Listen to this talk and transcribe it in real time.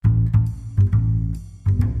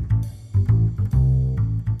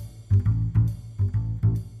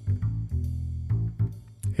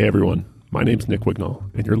Hey everyone, my name's Nick Wignall,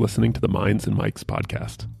 and you're listening to the Minds and Mics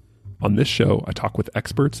podcast. On this show, I talk with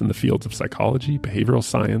experts in the fields of psychology, behavioral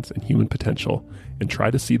science, and human potential, and try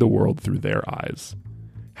to see the world through their eyes.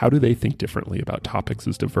 How do they think differently about topics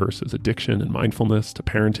as diverse as addiction and mindfulness to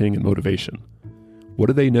parenting and motivation? What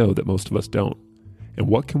do they know that most of us don't? And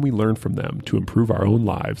what can we learn from them to improve our own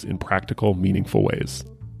lives in practical, meaningful ways?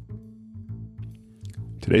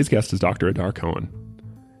 Today's guest is Dr. Adar Cohen.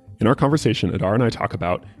 In our conversation, Adar and I talk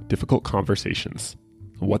about difficult conversations,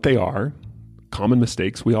 what they are, common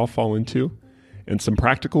mistakes we all fall into, and some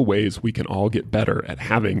practical ways we can all get better at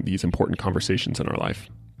having these important conversations in our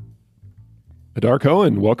life. Adar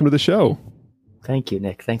Cohen, welcome to the show. Thank you,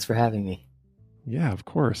 Nick. Thanks for having me. Yeah, of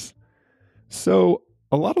course. So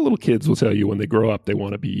a lot of little kids will tell you when they grow up, they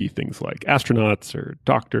want to be things like astronauts or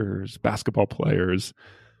doctors, basketball players.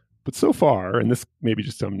 But so far, and this maybe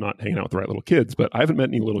just I'm not hanging out with the right little kids, but I haven't met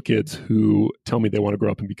any little kids who tell me they want to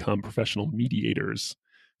grow up and become professional mediators.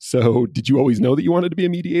 So did you always know that you wanted to be a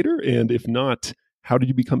mediator? And if not, how did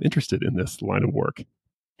you become interested in this line of work?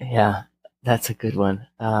 Yeah, that's a good one.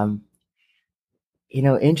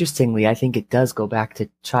 Interestingly, I think it does go back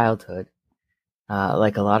to childhood,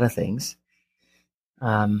 like a lot of things.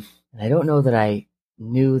 I don't know that I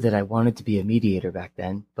knew that I wanted to be a mediator back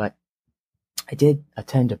then, but I did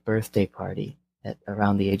attend a birthday party at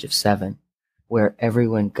around the age of 7 where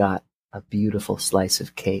everyone got a beautiful slice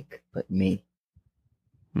of cake but me.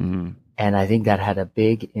 Mm-hmm. And I think that had a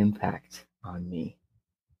big impact on me.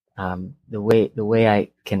 The way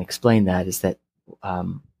I can explain that is that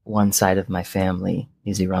one side of my family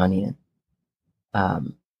is Iranian.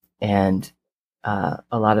 And a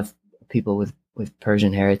lot of people with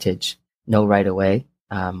Persian heritage know right away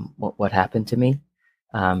what happened to me.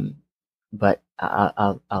 But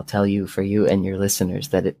I'll tell you, for you and your listeners,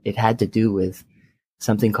 that it had to do with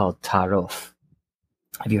something called tarof.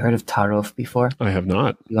 Have you heard of tarof before? I have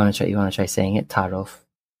not. You want to try saying it? Tarof.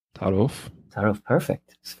 Tarof. Tarof.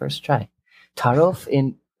 Perfect. It's first try. Tarof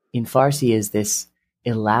in Farsi is this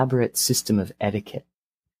elaborate system of etiquette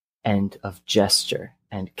and of gesture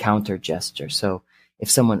and counter gesture. So if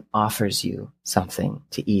someone offers you something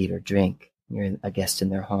to eat or drink, you're a guest in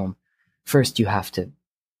their home, first you have to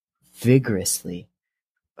vigorously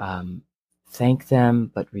thank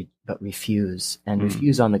them, but refuse, and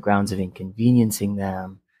refuse on the grounds of inconveniencing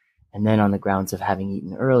them, and then on the grounds of having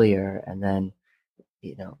eaten earlier, and then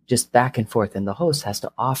just back and forth. And the host has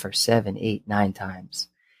to offer 7, 8, 9 times,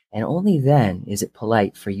 and only then is it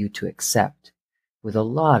polite for you to accept with a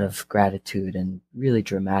lot of gratitude and really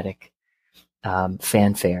dramatic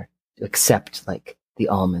fanfare, accept like the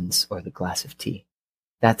almonds or the glass of tea.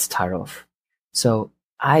 That's tarof. So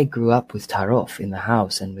I grew up with tarof in the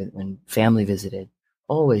house, and when family visited,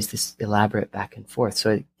 always this elaborate back and forth.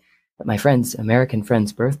 So at my American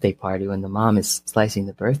friend's birthday party, when the mom is slicing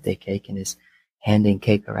the birthday cake and is handing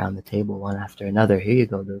cake around the table one after another, here you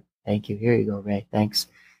go, Luke. Thank you. Here you go, Ray. Thanks.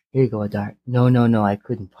 Here you go, Adar. No, I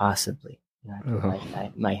couldn't possibly. I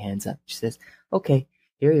put my hands up. She says, okay,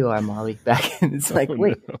 here you are, Molly. Back. And it's like,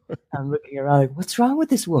 wait, no. I'm looking around like, what's wrong with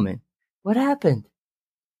this woman? What happened?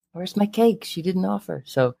 Where's my cake? She didn't offer.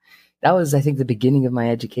 So that was, I think, the beginning of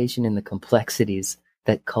my education in the complexities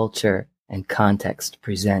that culture and context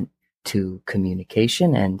present to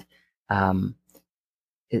communication. And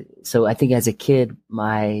so I think as a kid,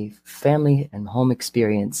 my family and home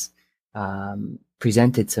experience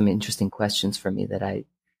presented some interesting questions for me that I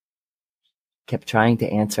kept trying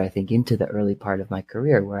to answer, I think, into the early part of my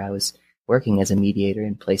career, where I was working as a mediator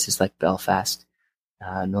in places like Belfast,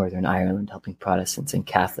 Northern Ireland, helping Protestants and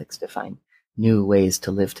Catholics to find new ways to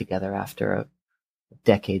live together after a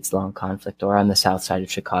decades-long conflict, or on the south side of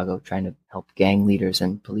Chicago, trying to help gang leaders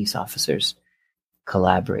and police officers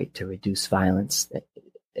collaborate to reduce violence.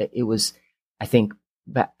 It was, I think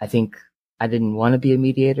I didn't want to be a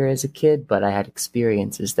mediator as a kid, but I had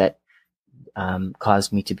experiences that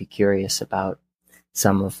caused me to be curious about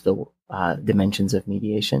some of the dimensions of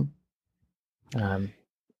mediation.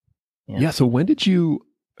 Yeah. So when did you,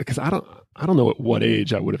 because I don't know at what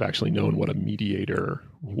age I would have actually known what a mediator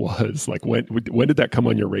was. Like when did that come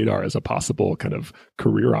on your radar as a possible kind of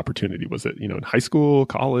career opportunity? Was it, in high school,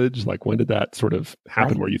 college? Like when did that sort of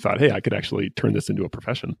happen where you thought, hey, I could actually turn this into a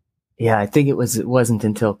profession? Yeah, I think it wasn't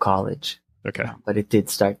until college. Okay. But it did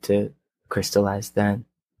start to crystallize then.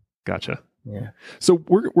 Gotcha. Yeah. So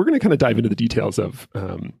we're going to kind of dive into the details of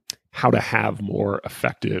how to have more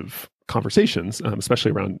effective conversations,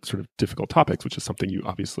 especially around sort of difficult topics, which is something you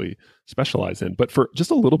obviously specialize in. But for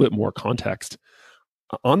just a little bit more context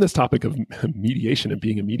on this topic of mediation and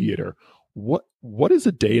being a mediator, what is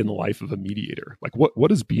a day in the life of a mediator? Like what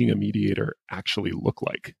does being a mediator actually look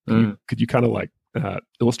like? Could you kind of like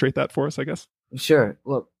illustrate that for us, I guess? Sure.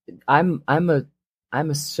 Well, I'm a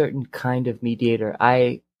certain kind of mediator.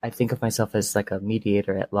 I think of myself as like a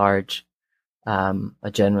mediator at large, a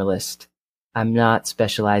generalist. I'm not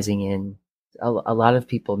specializing in a lot of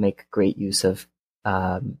people make great use of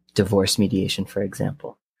divorce mediation, for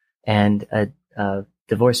example, and a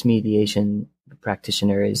divorce mediation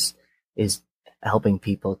practitioner is helping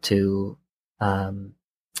people to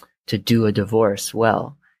do a divorce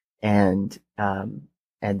well, and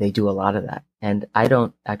they do a lot of that. And I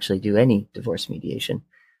don't actually do any divorce mediation.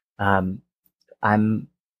 I'm,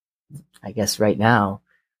 I guess, right now,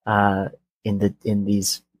 in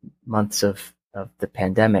these months of the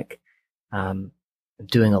pandemic,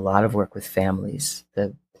 doing a lot of work with families.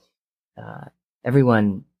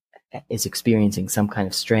 Everyone is experiencing some kind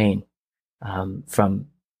of strain from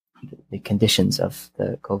the conditions of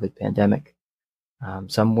the COVID pandemic.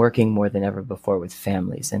 So I'm working more than ever before with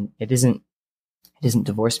families, and it isn't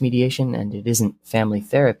divorce mediation and it isn't family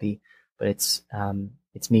therapy, but it's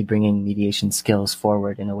me bringing mediation skills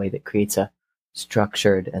forward in a way that creates a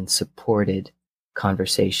structured and supported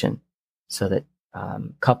conversation, so that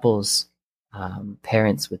couples,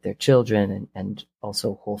 parents with their children, and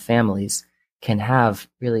also whole families can have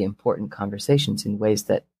really important conversations in ways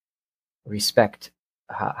that respect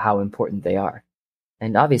how important they are.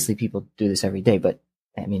 And obviously people do this every day, but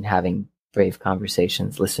I mean, having brave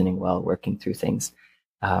conversations, listening well, working through things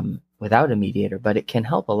without a mediator, but it can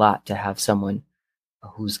help a lot to have someone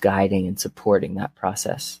who's guiding and supporting that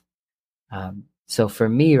process. So for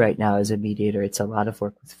me right now as a mediator, it's a lot of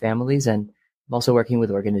work with families, and I'm also working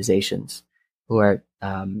with organizations who are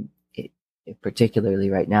particularly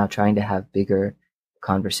right now trying to have bigger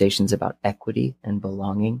conversations about equity and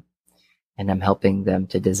belonging. And I'm helping them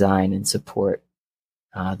to design and support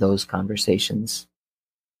those conversations.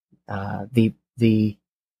 The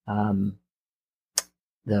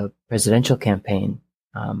presidential campaign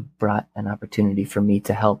brought an opportunity for me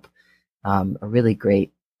to help a really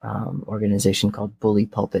great organization called Bully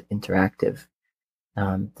Pulpit Interactive,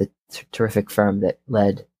 the terrific firm that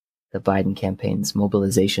led the Biden campaign's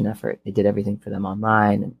mobilization effort. They did everything for them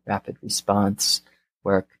online and rapid response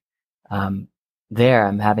work. There,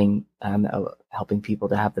 I'm helping people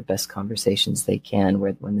to have the best conversations they can,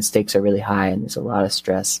 when the stakes are really high and there's a lot of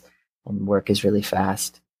stress and work is really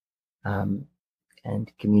fast. And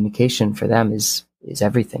communication for them is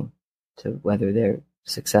everything to whether they're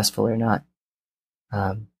successful or not.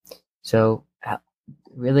 So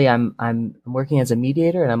really, I'm working as a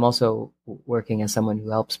mediator, and I'm also working as someone who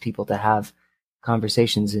helps people to have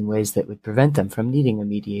conversations in ways that would prevent them from needing a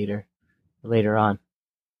mediator later on.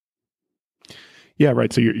 Yeah,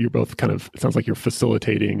 right. So you're both kind of, it sounds like you're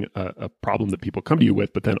facilitating a problem that people come to you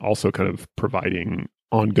with, but then also kind of providing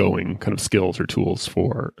ongoing kind of skills or tools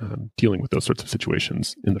for dealing with those sorts of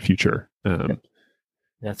situations in the future.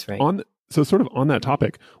 That's right. So sort of on that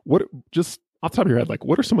topic, what, just off the top of your head, like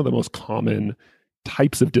what are some of the most common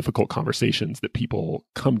types of difficult conversations that people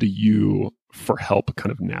come to you for help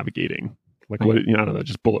kind of navigating? Like what, I don't know,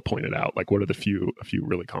 just bullet pointed out, like what are a few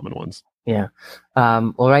really common ones? Yeah.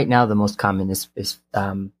 Well, right now the most common is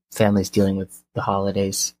families dealing with the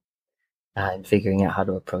holidays and figuring out how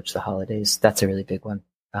to approach the holidays. That's a really big one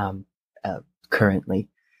currently.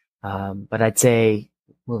 But I'd say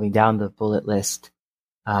moving down the bullet list,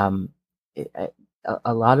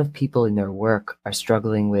 a lot of people in their work are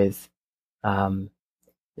struggling with the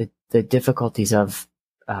difficulties of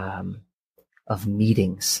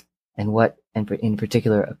meetings, and what, and in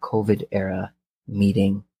particular, a COVID era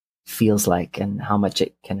meeting feels like and how much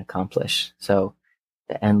it can accomplish. So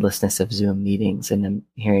the endlessness of Zoom meetings, and I'm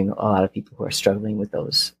hearing a lot of people who are struggling with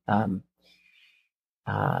those,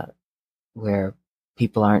 where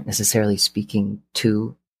people aren't necessarily speaking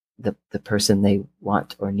to the person they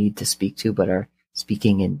want or need to speak to, but are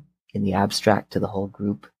speaking in the abstract to the whole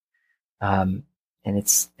group.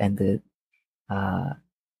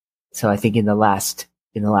 So I think in the last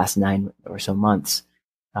 9 or so months,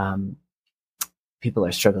 people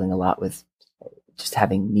are struggling a lot with just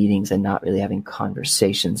having meetings and not really having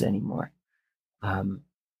conversations anymore.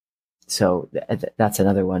 So that's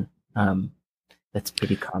another one that's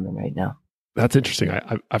pretty common right now. That's interesting.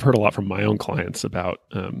 I've heard a lot from my own clients about,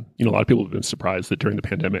 a lot of people have been surprised that during the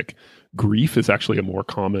pandemic, grief is actually a more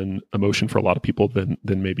common emotion for a lot of people than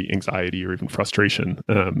maybe anxiety or even frustration,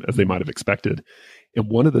 as they might have expected. And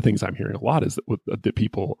one of the things I'm hearing a lot is that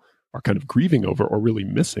people are kind of grieving over or really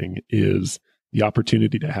missing is the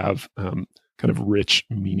opportunity to have kind kind of rich,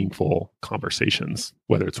 meaningful conversations,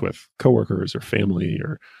 whether it's with coworkers or family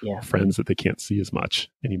or friends that they can't see as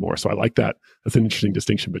much anymore. So I like that. That's an interesting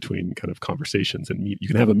distinction between kind of conversations and you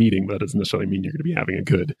can have a meeting, but that doesn't necessarily mean you're going to be having a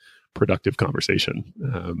good, productive conversation.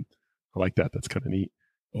 I like that. That's kind of neat.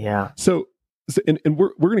 Yeah. So and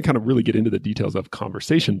we're going to kind of really get into the details of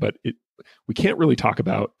conversation, but we can't really talk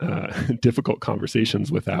about difficult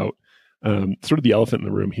conversations without sort of the elephant in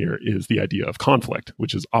the room here is the idea of conflict,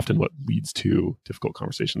 which is often what leads to difficult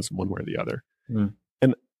conversations one way or the other.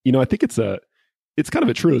 And, I think it's kind of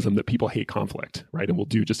a truism that people hate conflict, right? And will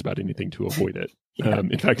do just about anything to avoid it.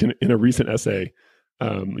 In fact, in a recent essay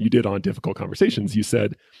you did on difficult conversations, you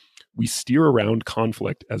said, "We steer around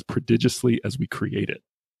conflict as prodigiously as we create it."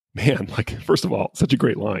 Man, first of all, such a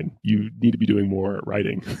great line. You need to be doing more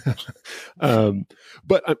writing.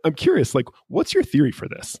 But I'm curious, what's your theory for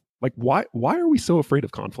this? Why are we so afraid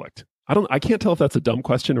of conflict? I can't tell if that's a dumb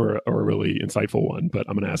question or a really insightful one, but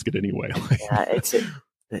I'm going to ask it anyway.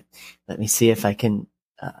 Let me see if I can.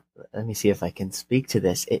 Let me see if I can speak to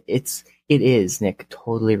this. It is, Nick,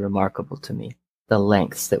 totally remarkable to me the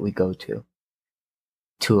lengths that we go to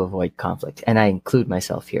avoid conflict, and I include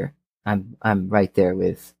myself here. I'm right there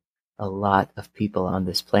with a lot of people on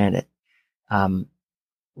this planet.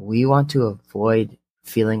 We want to avoid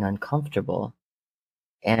feeling uncomfortable,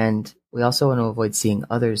 and we also want to avoid seeing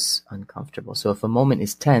others uncomfortable. So if a moment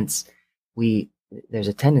is tense, there's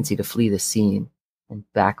a tendency to flee the scene and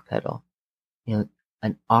backpedal.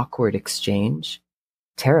 An awkward exchange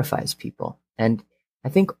terrifies people, and I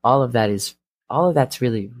think all of that's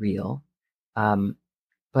really real.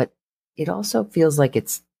 But it also feels like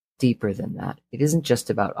it's deeper than that. It isn't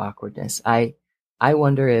just about awkwardness. I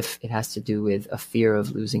wonder if it has to do with a fear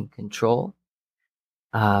of losing control,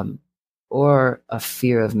 or a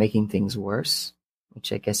fear of making things worse,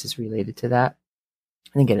 which I guess is related to that.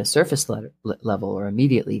 I think at a surface level or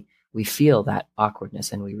immediately, we feel that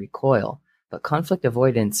awkwardness and we recoil. But conflict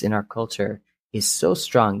avoidance in our culture is so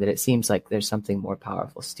strong that it seems like there's something more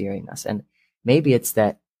powerful steering us. And maybe it's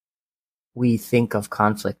that we think of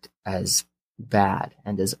conflict as bad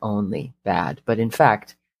and as only bad. But in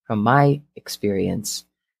fact, from my experience,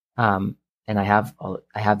 and I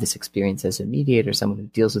have this experience as a mediator, someone who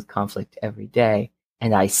deals with conflict every day,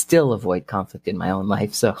 and I still avoid conflict in my own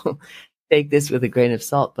life. So take this with a grain of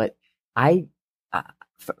salt. But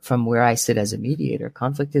from where I sit as a mediator,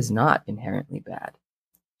 conflict is not inherently bad.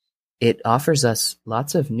 It offers us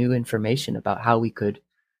lots of new information about how we could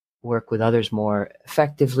work with others more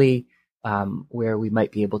effectively, where we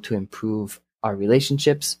might be able to improve our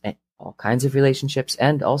relationships, and all kinds of relationships.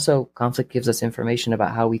 And also conflict gives us information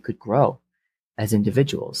about how we could grow as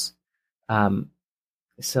individuals.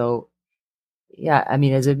 So yeah, I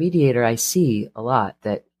mean, as a mediator, I see a lot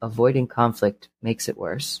that avoiding conflict makes it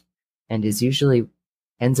worse, and usually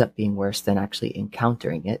ends up being worse than actually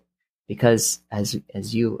encountering it. Because as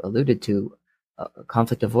you alluded to,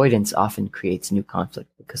 conflict avoidance often creates new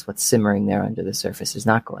conflict because what's simmering there under the surface is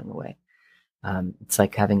not going away. It's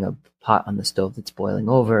like having a pot on the stove that's boiling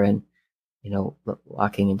over and,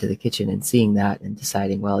 walking into the kitchen and seeing that and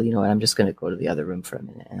deciding, well, you know what, I'm just going to go to the other room for a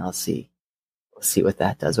minute and I'll see what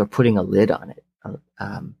that does. Or putting a lid on it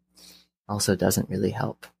also doesn't really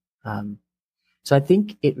help. So I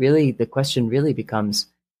think the question really becomes,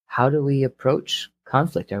 how do we approach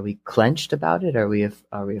conflict? Are we clenched about it? Are we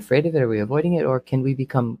afraid of it? Are we avoiding it? Or can we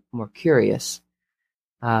become more curious?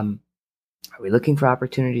 Are we looking for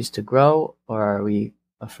opportunities to grow, or are we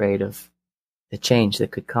afraid of the change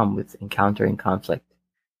that could come with encountering conflict?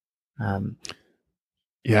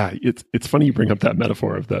 Yeah, it's funny you bring up that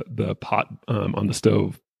metaphor of the pot on the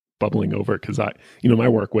stove bubbling over, because my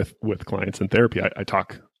work with clients in therapy, I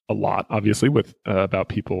talk a lot, obviously, with about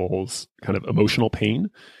people's kind of emotional pain.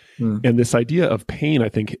 And this idea of pain, I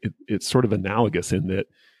think it's sort of analogous in that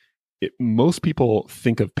most people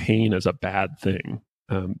think of pain as a bad thing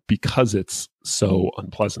because it's so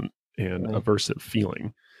unpleasant and aversive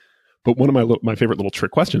feeling. But one of my favorite little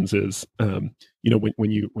trick questions is,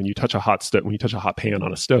 when you touch a hot pan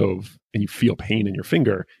on a stove and you feel pain in your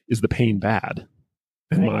finger, is the pain bad?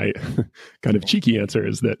 And my kind of cheeky answer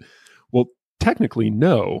is that, well, technically,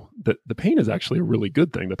 no, that the pain is actually a really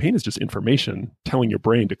good thing. The pain is just information telling your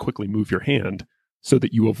brain to quickly move your hand so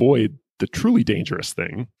that you avoid the truly dangerous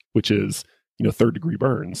thing, which is, third-degree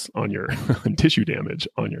burns on your and tissue damage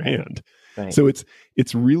on your hand. Right. So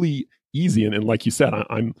it's really easy, and like you said,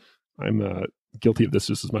 I'm guilty of this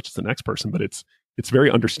just as much as the next person, but it's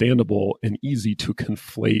very understandable and easy to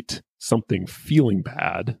conflate something feeling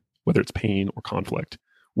bad, whether it's pain or conflict,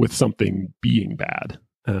 with something being bad.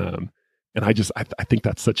 And I think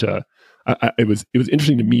that's such it was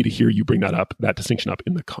interesting to me to hear you bring that distinction up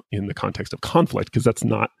in the context of conflict, because that's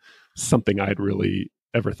not something I had really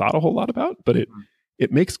ever thought a whole lot about, but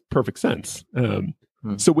it makes perfect sense.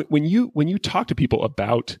 So when you talk to people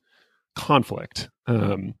about conflict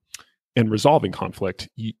and resolving conflict,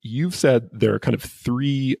 you've said there are kind of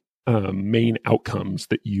three main outcomes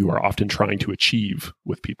that you are often trying to achieve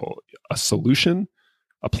with people: a solution,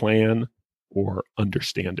 a plan, or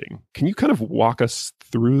understanding. Can you kind of walk us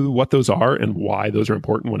through what those are and why those are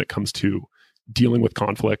important when it comes to dealing with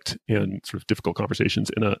conflict and sort of difficult conversations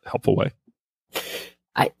in a helpful way?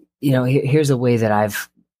 Here's a way that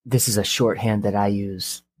this is a shorthand that I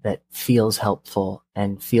use that feels helpful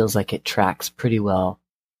and feels like it tracks pretty well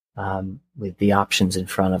with the options in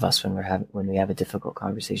front of us when we have a difficult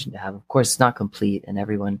conversation to have. Of course, it's not complete, and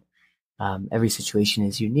every situation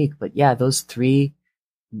is unique. But yeah, the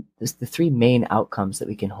three main outcomes that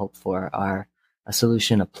we can hope for are a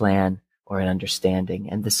solution, a plan, or an understanding.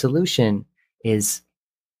 And the solution this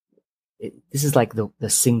is like the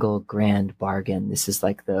single grand bargain. This is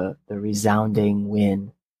like the resounding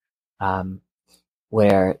win,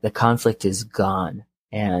 where the conflict is gone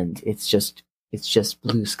and it's just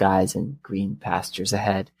blue skies and green pastures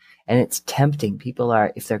ahead. And it's tempting. People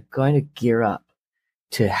if they're going to gear up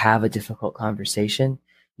to have a difficult conversation,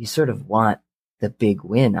 you sort of want the big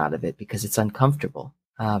win out of it because it's uncomfortable.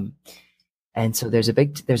 And so there's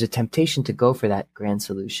a temptation to go for that grand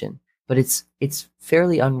solution, but it's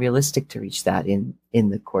fairly unrealistic to reach that in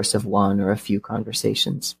the course of one or a few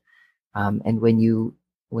conversations. And when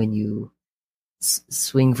you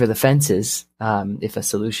swing for the fences, if a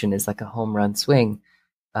solution is like a home run swing,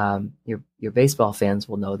 your baseball fans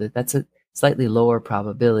will know that that's a slightly lower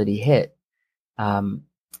probability hit. And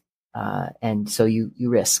so you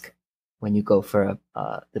risk when you go for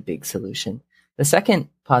the big solution. The second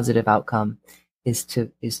positive outcome is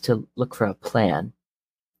to look for a plan,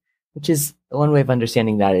 which is one way of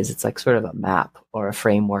understanding that is it's like sort of a map or a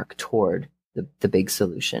framework toward the big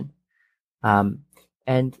solution.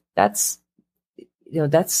 And that's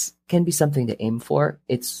can be something to aim for.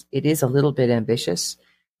 It is a little bit ambitious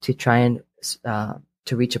to try and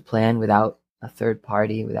to reach a plan without a third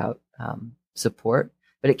party, without support,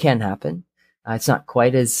 but it can happen. It's not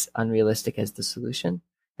quite as unrealistic as the solution,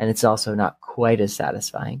 and it's also not quite as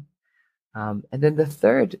satisfying. And then the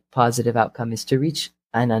third positive outcome is to reach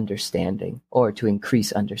an understanding or to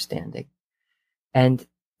increase understanding. And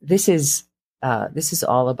this is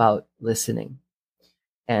all about listening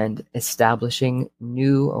and establishing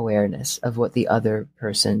new awareness of what the other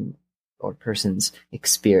person or person's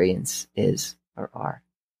experience is or are.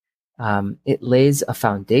 It lays a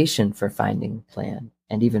foundation for finding a plan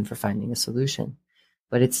and even for finding a solution,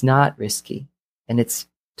 but it's not risky and it's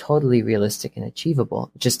totally realistic and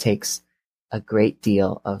achievable. It just takes a great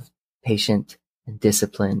deal of patient and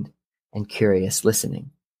disciplined and curious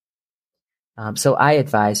listening. So I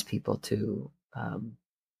advise people to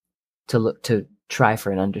try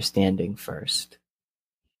for an understanding first.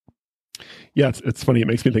 Yeah, it's funny. It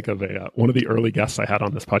makes me think of one of the early guests I had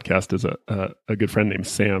on this podcast is a good friend named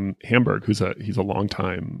Sam Hamburg, he's a long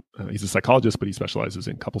time, he's a psychologist, but he specializes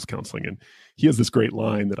in couples counseling. And he has this great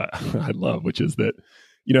line that I love, which is that,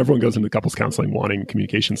 everyone goes into couples counseling wanting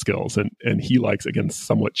communication skills. And he likes, again,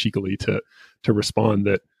 somewhat cheekily to respond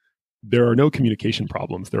that there are no communication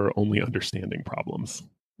problems. There are only understanding problems.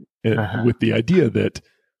 And with the idea that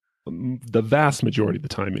the vast majority of the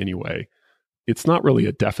time anyway, it's not really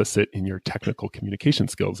a deficit in your technical communication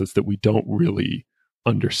skills. It's that we don't really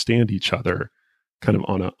understand each other kind of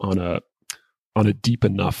on a deep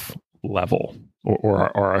enough level,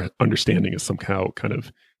 or our understanding is somehow kind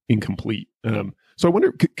of incomplete. So I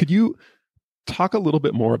wonder, could you talk a little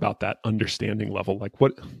bit more about that understanding level? Like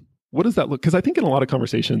what does that look? Because I think in a lot of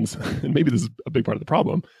conversations, and maybe this is a big part of the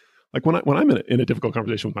problem, like when I'm in a difficult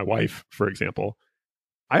conversation with my wife, for example,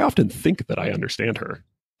 I often think that I understand her.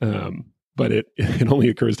 But it only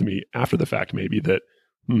occurs to me after the fact, maybe that,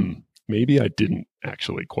 maybe I didn't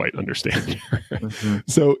actually quite understand her. Mm-hmm.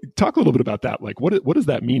 So talk a little bit about that. Like, what does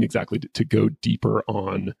that mean exactly to go deeper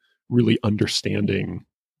on really understanding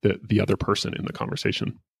the other person in the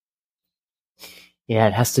conversation? Yeah,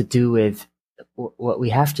 it has to do with what we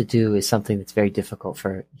have to do is something that's very difficult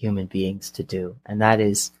for human beings to do. And that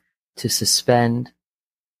is to suspend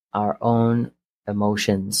our own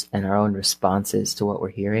emotions and our own responses to what we're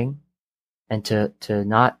hearing, and to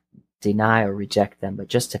not deny or reject them, but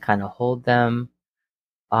just to kind of hold them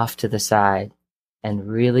off to the side and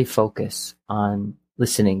really focus on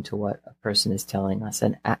listening to what a person is telling us,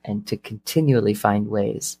 and to continually find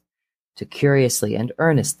ways to curiously and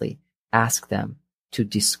earnestly ask them to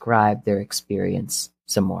describe their experience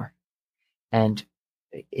some more. And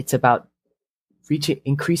it's about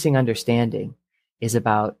increasing understanding is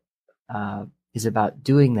about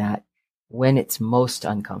doing that when it's most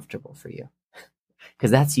uncomfortable for you,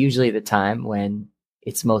 because that's usually the time when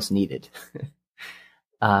it's most needed.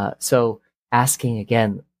 So asking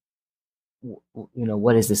again,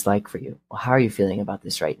 what is this like for you? Well, how are you feeling about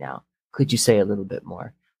this right now? Could you say a little bit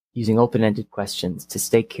more? Using open-ended questions to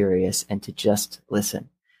stay curious and to just listen.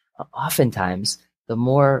 Oftentimes, the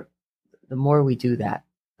more we do that,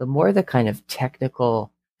 the more the kind of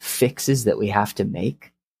technical fixes that we have to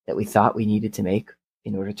make, that we thought we needed to make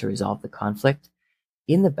in order to resolve the conflict,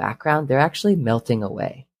 in the background, they're actually melting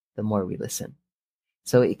away the more we listen.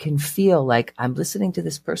 So it can feel like I'm listening to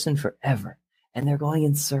this person forever, and they're going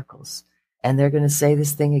in circles, and they're going to say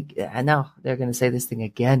this thing again, and now they're going to say this thing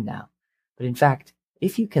again now. But in fact,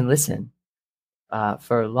 if you can listen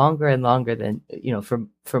for longer and longer than,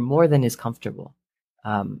 for more than is comfortable,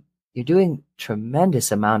 you're doing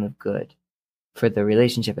tremendous amount of good for the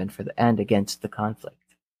relationship and against the conflict.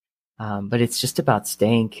 But it's just about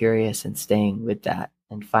staying curious and staying with that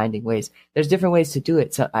and finding ways. There's different ways to do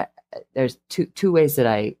it. So there's two ways that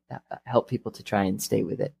I help people to try and stay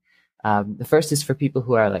with it. The first is for people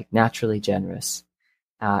who are like naturally generous.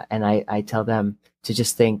 And I tell them to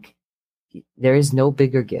just think, there is no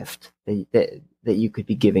bigger gift that you could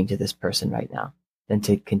be giving to this person right now than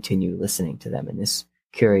to continue listening to them in this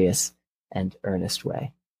curious and earnest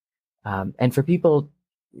way. And for people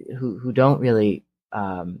who don't really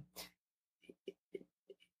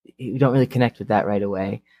connect with that right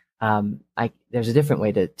away, there's a different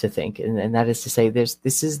way to think, and that is to say,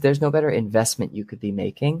 there's no better investment you could be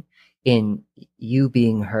making in you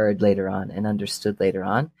being heard later on and understood later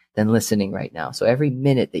on than listening right now. So every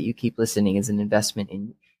minute that you keep listening is an investment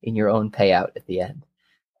in your own payout at the end.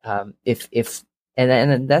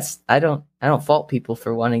 And that's, I don't fault people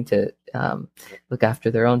for wanting to look after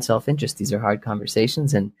their own self-interest. These are hard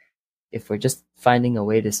conversations, and if we're just finding a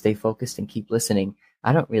way to stay focused and keep listening,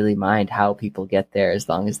 I don't really mind how people get there as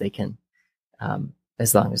long as they can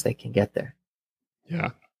get there. Yeah.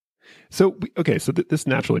 So this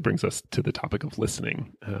naturally brings us to the topic of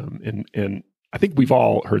listening, and I think we've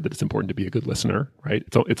all heard that it's important to be a good listener, right?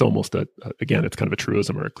 It's almost again, it's kind of a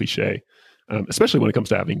truism or a cliche, especially when it comes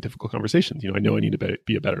to having difficult conversations. I know I need to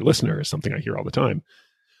be a better listener is something I hear all the time.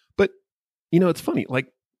 But, it's funny,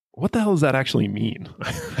 like, what the hell does that actually mean?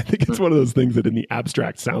 I think it's one of those things that in the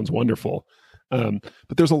abstract sounds wonderful.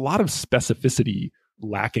 But there's a lot of specificity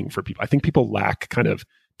lacking for people. I think people lack kind of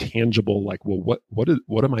tangible, like, well,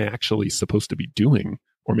 what am I actually supposed to be doing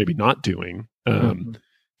or maybe not doing?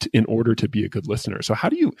 In order to be a good listener. So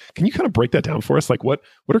can you kind of break that down for us? Like what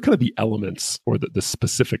are kind of the elements or the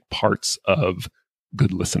specific parts of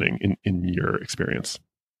good listening in your experience?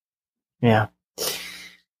 Yeah.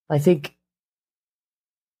 I think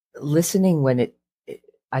listening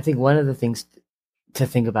I think one of the things to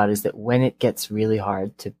think about is that when it gets really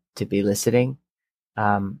hard to be listening,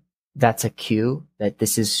 that's a cue that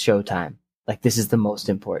this is showtime. Like this is the most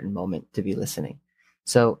important moment to be listening.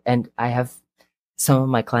 So, and some of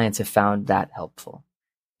my clients have found that helpful,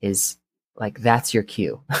 is like, that's your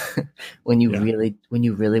cue. when you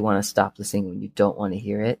really want to stop listening, when you don't want to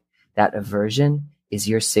hear it, that aversion is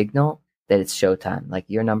your signal that it's showtime. Like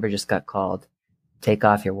your number just got called, take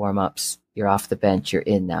off your warm-ups, you're off the bench, you're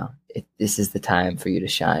in now. This is the time for you to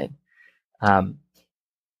shine.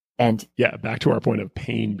 And yeah, back to our point of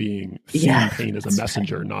pain being seeing pain as a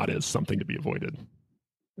messenger, right, not as something to be avoided.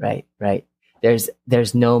 Right.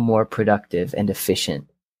 There's no more productive and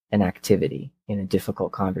efficient an activity in a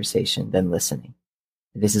difficult conversation than listening.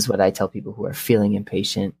 This is what I tell people who are feeling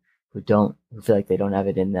impatient, who feel like they don't have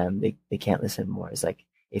it in them, they can't listen more. It's like,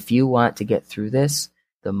 if you want to get through this,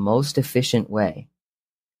 the most efficient way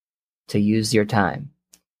to use your time,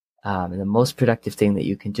 and the most productive thing that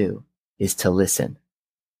you can do is to listen,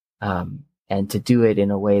 and to do it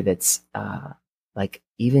in a way that's like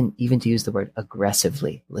even to use the word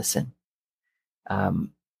aggressively listen.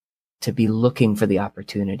 To be looking for the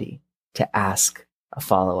opportunity to ask a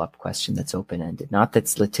follow-up question that's open-ended, not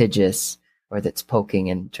that's litigious or that's poking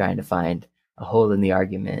and trying to find a hole in the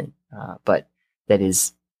argument, but that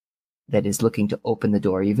is looking to open the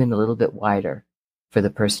door even a little bit wider for the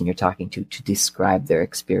person you're talking to describe their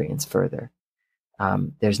experience further.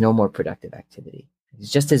 There's no more productive activity. It's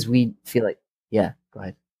just as we feel like, yeah, go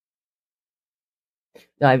ahead.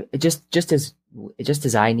 No, just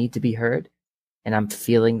as I need to be heard, and I'm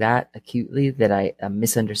feeling that acutely, that I'm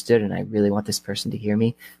misunderstood and I really want this person to hear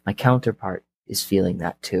me, my counterpart is feeling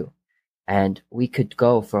that too. And we could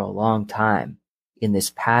go for a long time in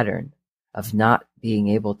this pattern of not being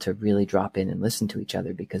able to really drop in and listen to each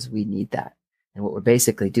other, because we need that. And what we're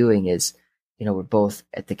basically doing is, we're both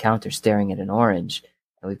at the counter staring at an orange,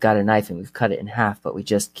 and we've got a knife and we've cut it in half, but we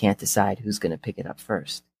just can't decide who's going to pick it up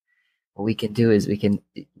first. What we can do is we can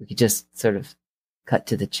just sort of cut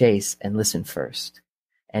to the chase and listen first,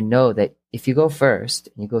 and know that if you go first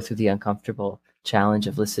and you go through the uncomfortable challenge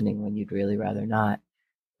of listening when you'd really rather not,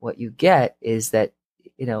 what you get is that,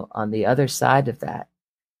 on the other side of that,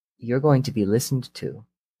 you're going to be listened to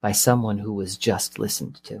by someone who was just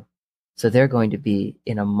listened to. So they're going to be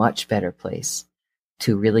in a much better place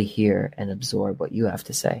to really hear and absorb what you have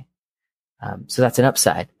to say. So that's an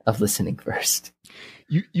upside of listening first.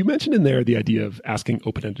 You mentioned in there the idea of asking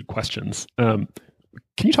open-ended questions. Can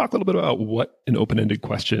you talk a little bit about what an open-ended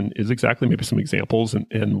question is exactly, maybe some examples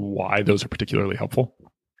and why those are particularly helpful?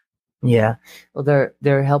 Yeah. Well,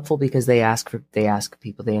 they're helpful because they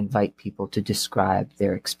invite people to describe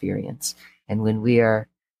their experience. And when we are,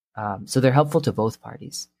 so they're helpful to both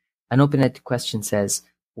parties. An open-ended question says,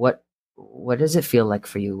 what does it feel like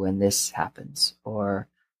for you when this happens? Or,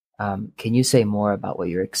 can you say more about what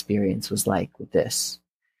your experience was like with this?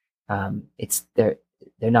 They're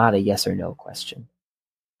not a yes or no question.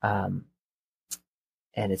 And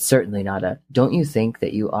it's certainly not don't you think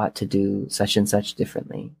that you ought to do such and such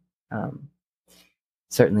differently?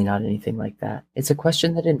 Certainly not anything like that. It's a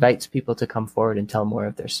question that invites people to come forward and tell more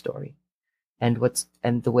of their story. And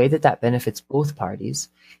the way that benefits both parties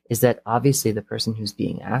is that obviously the person who's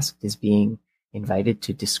being asked is being invited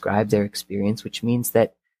to describe their experience, which means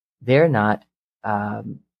that they're not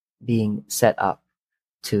being set up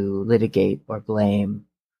to litigate or blame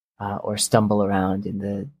or stumble around in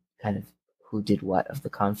the kind of who did what of the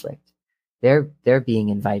conflict. They're being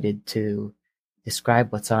invited to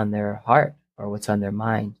describe what's on their heart or what's on their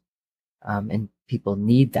mind. And people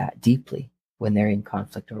need that deeply when they're in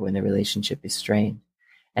conflict or when the relationship is strained.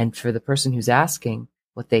 And for the person who's asking,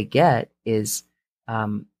 what they get is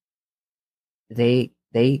they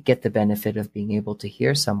get the benefit of being able to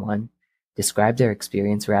hear someone describe their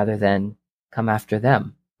experience rather than come after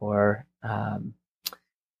them or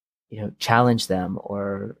challenge them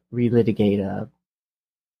or relitigate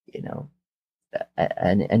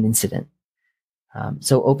an incident.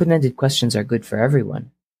 So open-ended questions are good for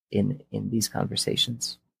everyone in these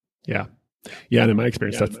conversations. Yeah. Yeah. And in my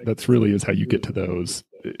experience, that's really is how you get to those.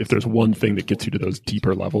 If there's one thing that gets you to those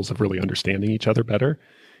deeper levels of really understanding each other better,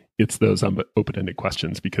 it's those open-ended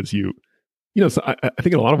questions, because so I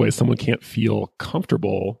think in a lot of ways, someone can't feel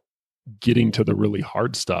comfortable getting to the really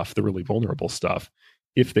hard stuff, the really vulnerable stuff,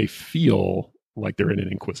 if they feel like they're in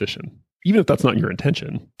an inquisition, even if that's not your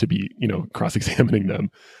intention to be, cross-examining them.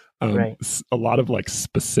 Right. A lot of like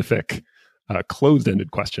specific closed-ended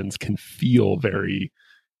questions can feel very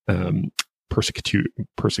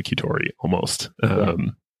persecutory almost.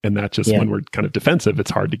 And that just when we're kind of defensive,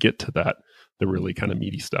 it's hard to get to the really kind of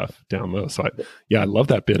meaty stuff down low. So I love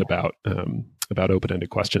that bit about open-ended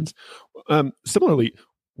questions. Similarly,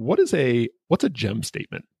 what's a gem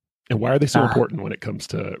statement, and why are they so important when it comes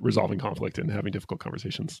to resolving conflict and having difficult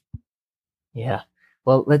conversations? Yeah.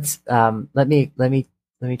 Well, let me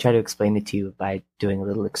try to explain it to you by doing a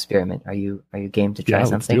little experiment. Are you game to try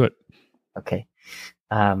something? Let's do it. Okay.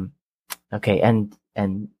 Okay.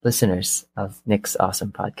 And listeners of Nick's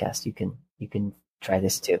awesome podcast, you can try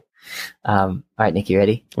this too. All right, Nick, you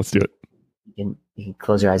ready? Let's do it. You can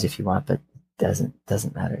close your eyes if you want, but it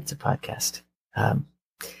doesn't matter. It's a podcast.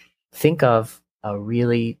 Think of a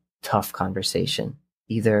really tough conversation,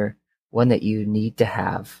 either one that you need to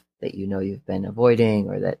have that you've been avoiding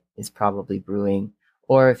or that is probably brewing,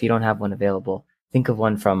 or if you don't have one available, think of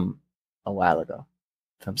one from a while ago,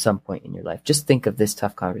 from some point in your life. Just think of this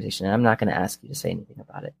tough conversation, and I'm not going to ask you to say anything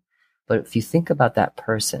about it. But if you think about that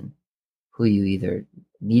person who you either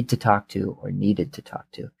need to talk to or needed to talk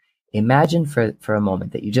to, imagine for a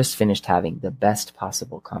moment that you just finished having the best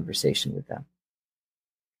possible conversation with them.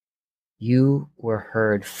 You were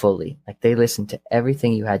heard fully, like they listened to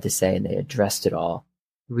everything you had to say and they addressed it all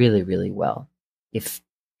really, really well.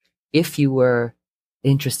 If you were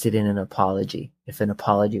interested in an apology, if an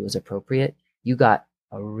apology was appropriate, you got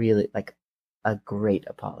a great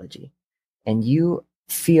apology. And you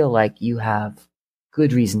feel like you have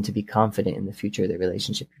good reason to be confident in the future of the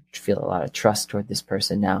relationship. You feel a lot of trust toward this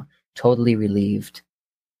person now, totally relieved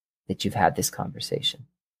that you've had this conversation.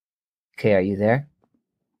 Okay, are you there?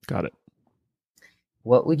 Got it.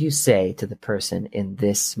 What would you say to the person in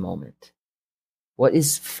this moment? What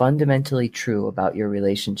is fundamentally true about your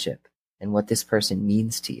relationship and what this person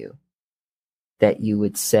means to you that you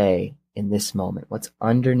would say in this moment? What's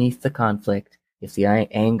underneath the conflict? If the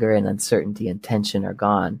anger and uncertainty and tension are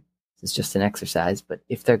gone, It's just an exercise, but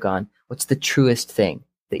if they're gone, what's the truest thing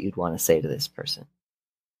that you'd want to say to this person?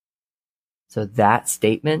 So that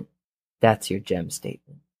statement, that's your gem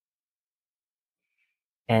statement.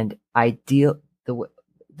 And the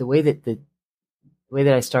way that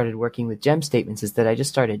I started working with gem statements is that I just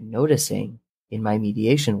started noticing in my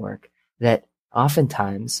mediation work that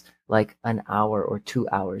oftentimes, like an hour or 2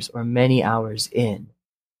 hours or many hours in,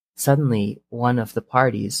 suddenly one of the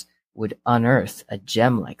parties would unearth a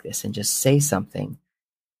gem like this and just say something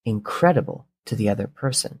incredible to the other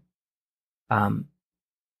person.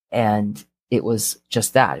 And it was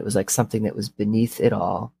just that. It was like something that was beneath it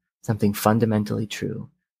all, something fundamentally true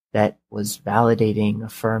that was validating,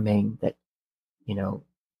 affirming that,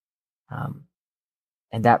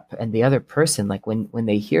 and the other person, like when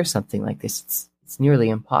they hear something like this, it's nearly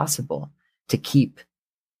impossible to keep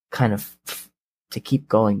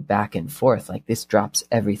going back and forth. Like this drops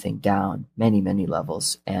everything down many, many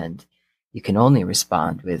levels, and you can only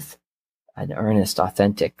respond with an earnest,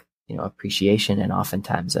 authentic, appreciation, and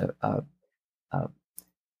oftentimes a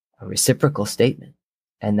reciprocal statement.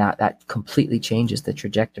 And that completely changes the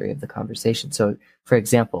trajectory of the conversation. So, for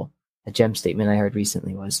example, a gem statement I heard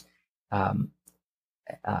recently was, I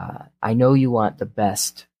know you want the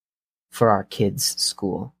best for our kids'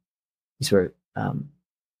 school. These were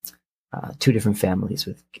two different families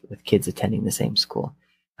with kids attending the same school.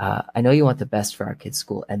 I know you want the best for our kids'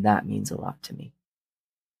 school, and that means a lot to me.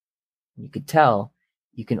 You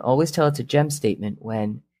can always tell it's a gem statement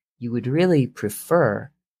when you would really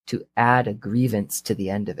prefer to add a grievance to the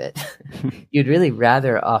end of it. You'd really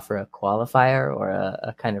rather offer a qualifier or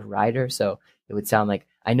a kind of rider. So it would sound like,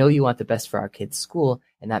 I know you want the best for our kids' school,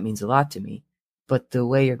 and that means a lot to me. But the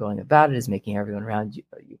way you're going about it is making everyone around you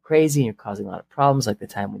crazy, and you're causing a lot of problems, like the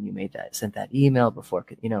time when you sent that email before,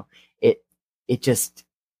 it just,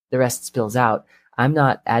 the rest spills out. I'm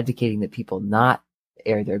not advocating that people not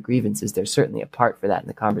air their grievances. There's certainly a part for that in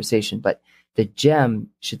the conversation, but the gem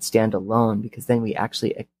should stand alone, because then we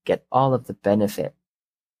actually get all of the benefit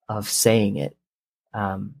of saying it.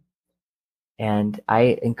 And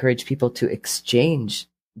I encourage people to exchange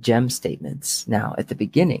gem statements now at the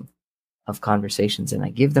beginning of conversations, and I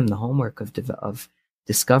give them the homework of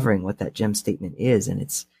discovering what that gem statement is. And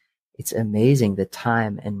it's amazing the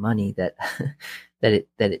time and money that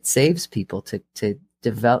it saves people to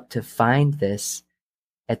develop, to find this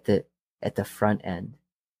at the front end.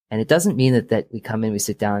 And it doesn't mean that we come in, we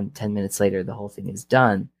sit down, 10 minutes later, the whole thing is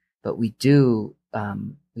done. But we do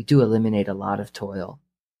eliminate a lot of toil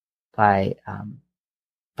by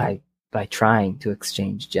trying to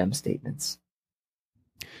exchange gem statements.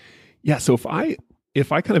 Yeah. So if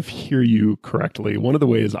I kind of hear you correctly, one of the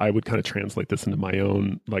ways I would kind of translate this into my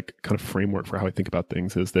own like kind of framework for how I think about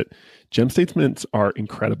things is that gem statements are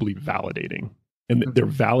incredibly validating, and they're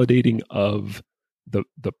validating of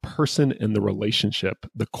the person and the relationship,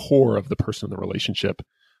 the core of the person and the relationship,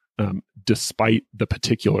 despite the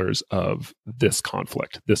particulars of this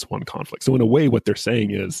one conflict. So in a way, what they're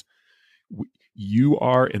saying is you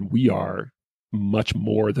are and we are much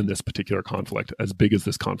more than this particular conflict, as big as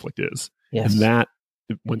this conflict is. Yes. And that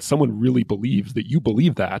when someone really believes that you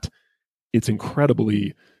believe that, it's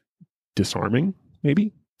incredibly disarming,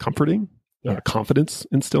 maybe comforting, confidence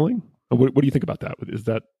instilling. What do you think about that? Is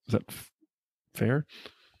that fair?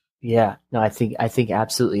 Yeah, no, I think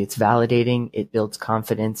absolutely. It's validating. It builds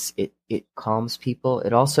confidence. It calms people.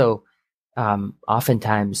 It also,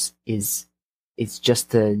 oftentimes it's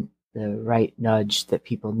just the right nudge that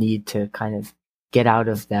people need to kind of get out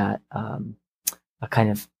of that, a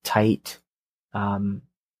kind of tight,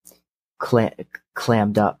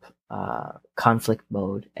 clammed up, conflict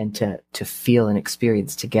mode, and to feel and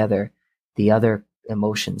experience together the other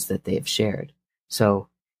emotions that they've shared. So,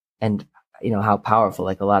 and how powerful,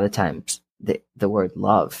 like a lot of times the word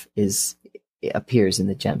love appears in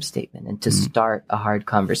the gem statement, and to start a hard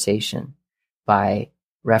conversation by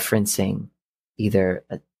referencing either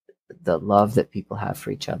the love that people have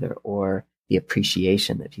for each other or the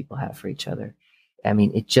appreciation that people have for each other. I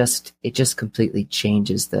mean, it just completely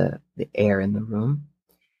changes the air in the room,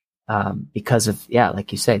 because of,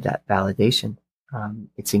 like you say, that validation.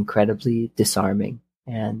 It's incredibly disarming,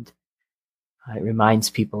 and it reminds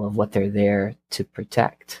people of what they're there to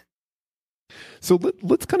protect. So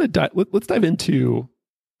let's kind of let's dive into.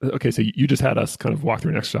 Okay, so you just had us kind of walk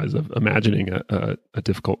through an exercise of imagining a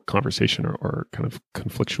difficult conversation or kind of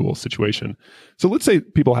conflictual situation. So let's say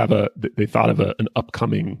people they thought of an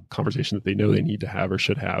upcoming conversation that they know they need to have or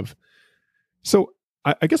should have. So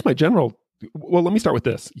I guess let me start with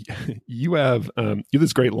this. You have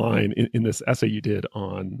this great line in this essay you did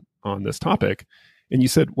on this topic, and you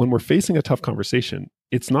said, when we're facing a tough conversation,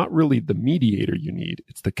 it's not really the mediator you need,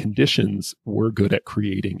 it's the conditions we're good at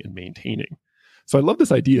creating and maintaining. So I love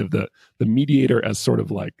this idea of the mediator as sort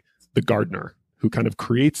of like the gardener who kind of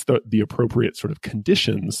creates the appropriate sort of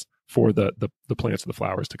conditions for the plants or the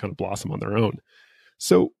flowers to kind of blossom on their own.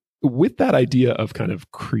 So with that idea of kind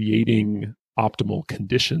of creating optimal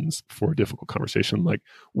conditions for a difficult conversation, like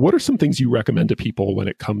what are some things you recommend to people when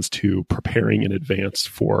it comes to preparing in advance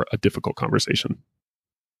for a difficult conversation?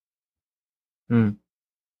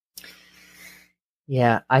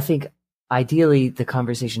 Yeah, I think ideally the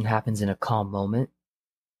conversation happens in a calm moment,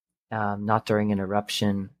 not during an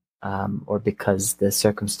eruption, or because the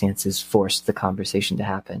circumstances forced the conversation to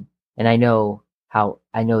happen. And I know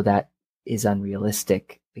that is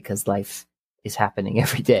unrealistic because life is happening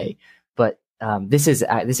every day. But this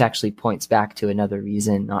actually points back to another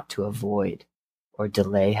reason not to avoid or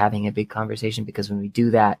delay having a big conversation, because when we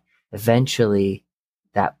do that, eventually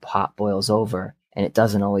that pot boils over, and it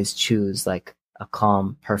doesn't always choose like a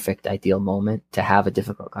calm, perfect, ideal moment to have a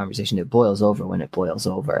difficult conversation. It boils over when it boils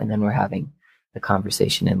over, and then we're having the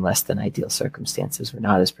conversation in less than ideal circumstances. We're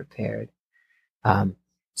not as prepared.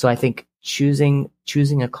 So I think choosing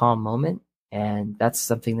a calm moment, and that's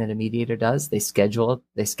something that a mediator does. They schedule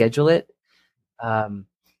it.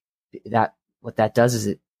 What that does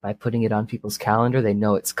is by putting it on people's calendar, they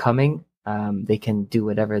know it's coming. They can do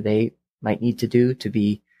whatever they might need to do to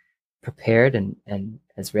be prepared and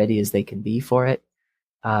as ready as they can be for it.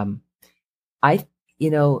 I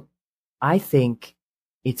think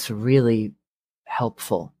it's really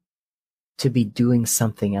helpful to be doing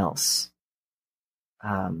something else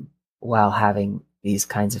while having these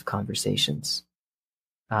kinds of conversations.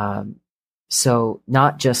 So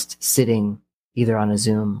not just sitting either on a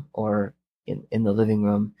Zoom or in the living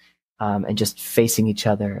room and just facing each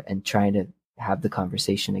other and trying to have the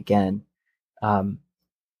conversation again.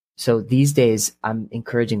 So these days, I'm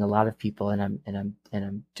encouraging a lot of people, and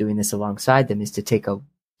I'm doing this alongside them, is to take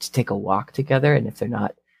a walk together, and if they're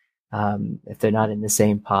not in the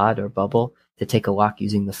same pod or bubble, to take a walk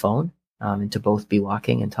using the phone, and to both be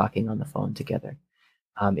walking and talking on the phone together,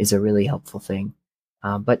 is a really helpful thing.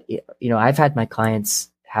 But I've had my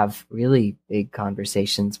clients have really big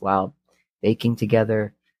conversations while baking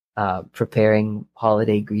together, preparing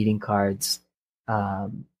holiday greeting cards.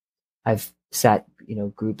 I've sat,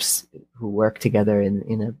 groups who work together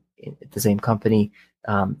in the same company,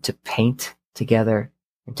 to paint together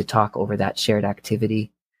and to talk over that shared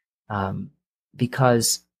activity.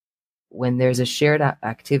 Because when there's a shared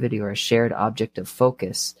activity or a shared object of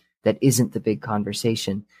focus that isn't the big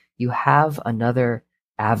conversation, you have another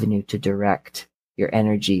avenue to direct your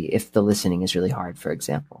energy if the listening is really hard, for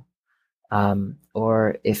example.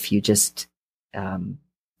 Or if you just,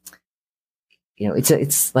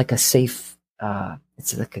 it's like a safe,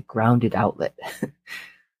 it's like a grounded outlet.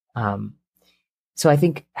 So I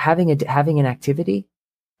think having an activity,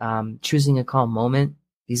 choosing a calm moment,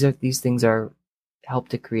 these things are help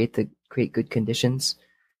to create good conditions.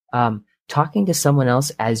 Talking to someone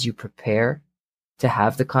else as you prepare to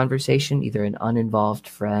have the conversation, either an uninvolved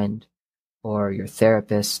friend or your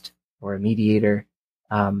therapist or a mediator,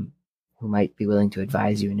 who might be willing to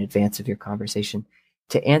advise you in advance of your conversation.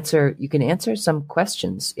 You can answer some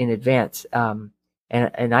questions in advance. And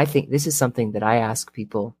I think this is something that I ask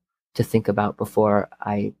people to think about before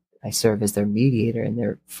I serve as their mediator. And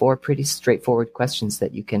there are 4 pretty straightforward questions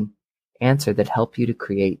that you can answer that help you to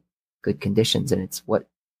create good conditions. And it's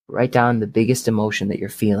write down the biggest emotion that you're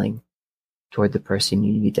feeling toward the person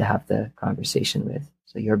you need to have the conversation with.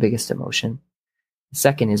 So your biggest emotion. The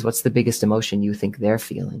second is, what's the biggest emotion you think they're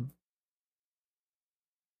feeling?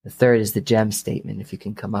 The third is the gem statement, if you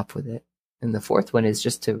can come up with it. And the fourth one is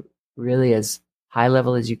just to really, as high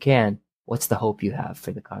level as you can, what's the hope you have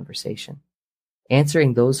for the conversation?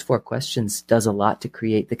 Answering those 4 questions does a lot to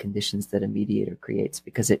create the conditions that a mediator creates,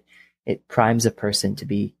 because it primes a person to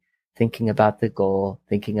be thinking about the goal,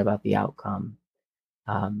 thinking about the outcome,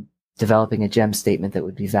 developing a gem statement that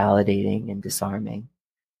would be validating and disarming,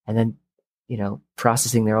 and then,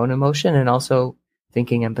 processing their own emotion and also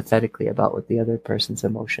thinking empathetically about what the other person's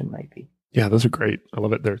emotion might be. Yeah, those are great. I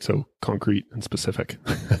love it. They're so concrete and specific.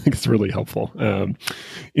 I think it's really helpful in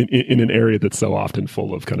an area that's so often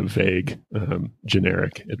full of kind of vague,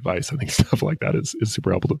 generic advice. I think stuff like that is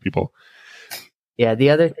super helpful to people. Yeah, the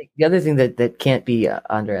other thing that can't be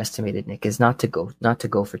underestimated, Nick, is not to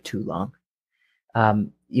go for too long.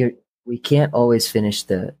 We can't always finish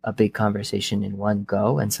a big conversation in one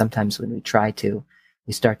go, and sometimes when we try to,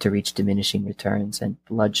 we start to reach diminishing returns, and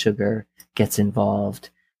blood sugar gets involved,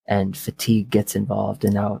 and fatigue gets involved,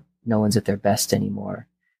 and now no one's at their best anymore.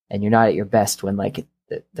 And you're not at your best when, like,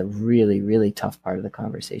 the really, really tough part of the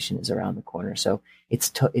conversation is around the corner. So it's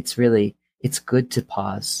good to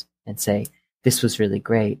pause and say, this was really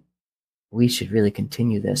great. We should really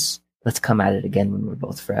continue this. Let's come at it again when we're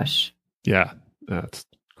both fresh. Yeah, that's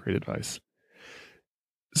great advice.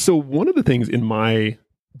 So one of the things in my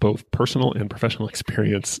both personal and professional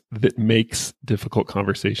experience that makes difficult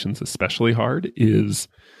conversations especially hard is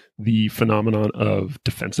the phenomenon of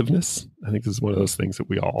defensiveness. I think this is one of those things that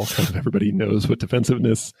we all kind of, everybody knows what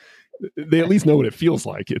defensiveness, they at least know what it feels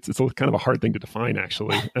like. It's kind of a hard thing to define,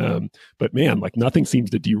 actually. But man, like nothing seems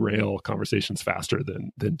to derail conversations faster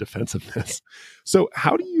than defensiveness. So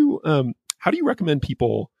how do you recommend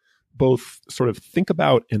people both sort of think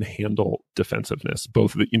about and handle defensiveness,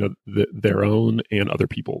 both their own and other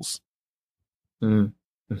people's?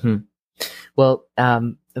 Mm-hmm. Well,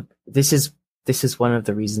 this is one of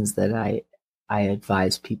the reasons that I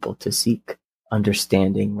advise people to seek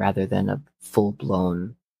understanding rather than a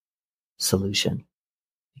full-blown solution.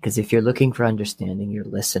 Because if you're looking for understanding, you're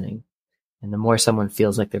listening. And the more someone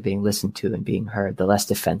feels like they're being listened to and being heard, the less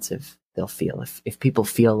defensive they'll feel. If people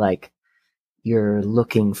feel like you're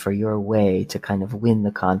looking for your way to kind of win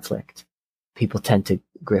the conflict, people tend to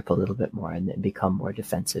grip a little bit more and then become more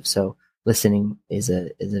defensive. So listening is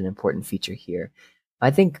an important feature here.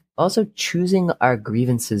 I think also choosing our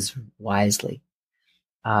grievances wisely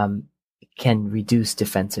can reduce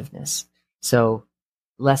defensiveness. So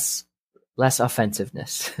less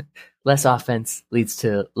offensiveness. Less offense leads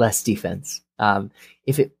to less defense.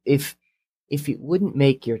 If it wouldn't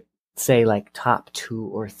make your, say, like top 2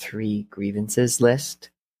 or 3 grievances list,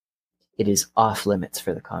 it is off limits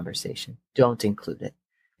for the conversation. Don't include it.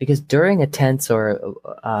 Because during a tense or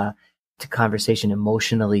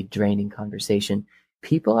emotionally draining conversation,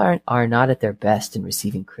 people are not at their best in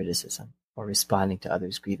receiving criticism or responding to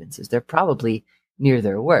others' grievances. They're probably near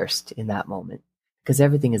their worst in that moment because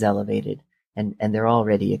everything is elevated and they're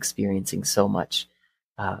already experiencing so much.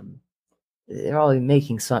 They're already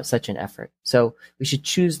making such an effort. So we should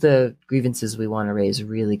choose the grievances we want to raise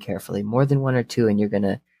really carefully, more than 1 or 2, and you're going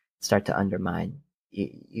to start to undermine.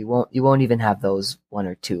 You won't even have those 1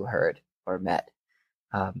 or 2 heard or met.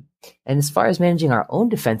 And as far as managing our own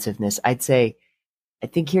defensiveness, I'd say, I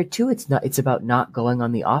think here too, it's about not going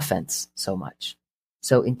on the offense so much.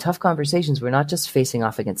 So in tough conversations, we're not just facing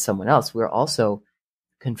off against someone else. We're also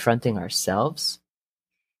confronting ourselves.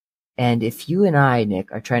 And if you and I,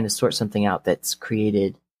 Nick, are trying to sort something out that's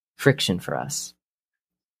created friction for us,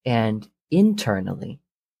 and internally,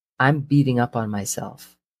 I'm beating up on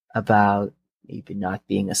myself about maybe not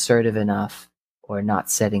being assertive enough or not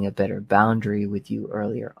setting a better boundary with you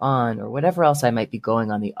earlier on, or whatever else I might be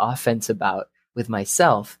going on the offense about with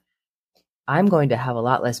myself, I'm going to have a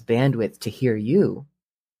lot less bandwidth to hear you,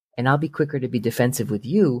 and I'll be quicker to be defensive with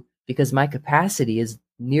you because my capacity is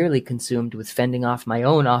nearly consumed with fending off my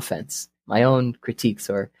own offense, my own critiques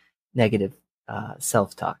or negative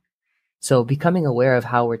self-talk. So becoming aware of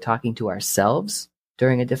how we're talking to ourselves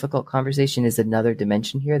during a difficult conversation is another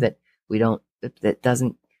dimension here that we don't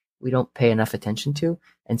pay enough attention to.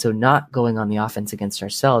 And so not going on the offense against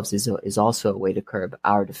ourselves is also a way to curb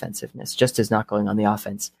our defensiveness, just as not going on the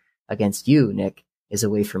offense against you, Nick, is a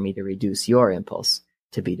way for me to reduce your impulse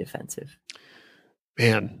to be defensive.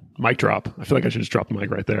 Man, mic drop. I feel like I should just drop the mic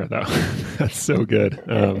right there. That's so good.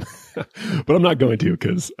 But I'm not going to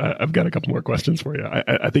because I've got a couple more questions for you.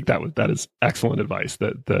 I think that is excellent advice.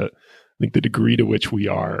 I think the degree to which we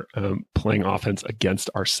are playing offense against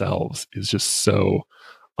ourselves is just so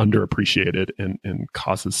underappreciated and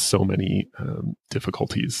causes so many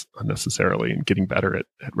difficulties unnecessarily. And getting better at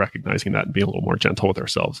recognizing that and being a little more gentle with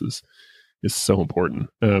ourselves is so important.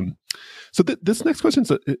 So this next question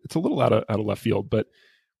it's a little out of left field, but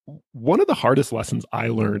one of the hardest lessons I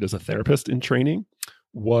learned as a therapist in training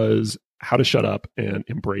was how to shut up and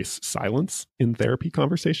embrace silence in therapy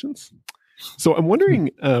conversations. So I'm wondering,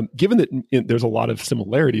 given that there's a lot of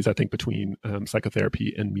similarities, I think, between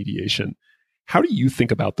psychotherapy and mediation, how do you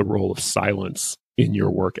think about the role of silence in your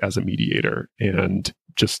work as a mediator and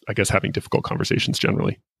just, I guess, having difficult conversations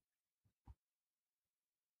generally?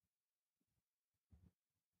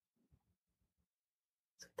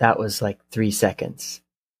 That was like 3 seconds.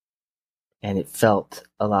 And it felt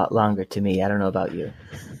a lot longer to me. I don't know about you.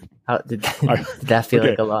 How did that feel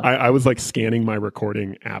like a lot? I was like scanning my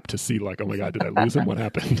recording app to see like, oh my God, did I lose him? What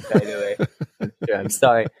happened? By the way, sure, I'm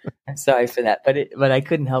sorry. I'm sorry for that. But I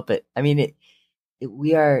couldn't help it. I mean,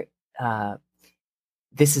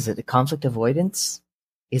 this is the conflict avoidance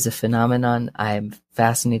is a phenomenon I'm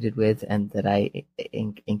fascinated with and that I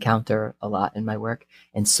encounter a lot in my work.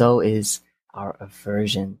 And so is our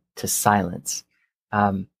aversion to silence.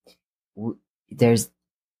 There's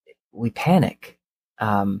we panic.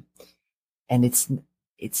 And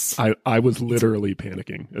I was literally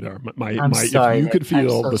panicking at I'm sorry, if you Nick. could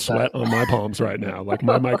feel I'm so the sorry. sweat on my palms right now, like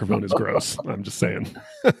my microphone is gross. I'm just saying.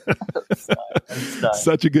 I'm sorry.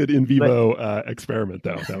 Such a good in vivo experiment,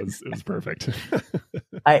 though. It was perfect.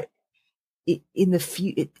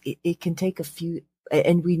 It can take a few,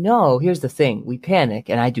 and we know, here's the thing, we panic,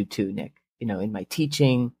 and I do too, Nick, in my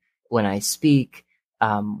teaching, when I speak,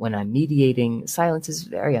 when I'm mediating, silence is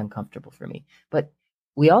very uncomfortable for me. But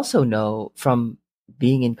we also know from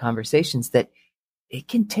being in conversations that it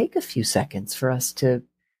can take a few seconds for us to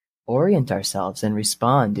orient ourselves and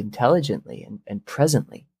respond intelligently and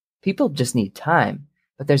presently. People just need time,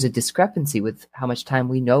 but there's a discrepancy with how much time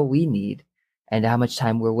we know we need and how much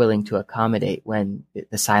time we're willing to accommodate when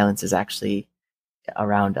the silence is actually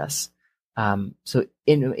around us. So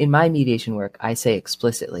in my mediation work, I say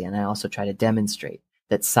explicitly, and I also try to demonstrate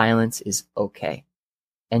that silence is okay.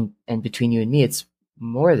 And between you and me, it's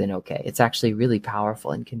more than okay. It's actually really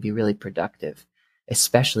powerful and can be really productive,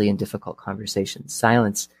 especially in difficult conversations.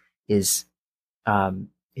 Silence is,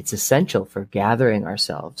 it's essential for gathering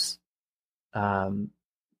ourselves.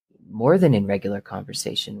 More than in regular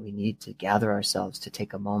conversation, we need to gather ourselves to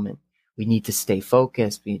take a moment. We need to stay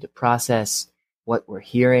focused. We need to process what we're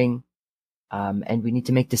hearing. And we need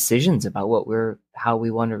to make decisions about how we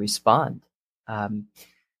want to respond.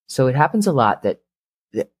 So it happens a lot that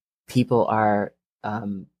people are,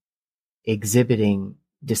 exhibiting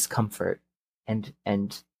discomfort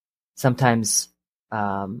and sometimes,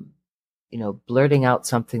 blurting out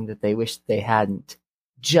something that they wish they hadn't,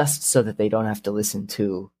 just so that they don't have to listen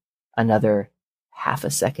to another half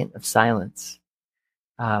a second of silence.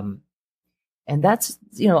 And that's,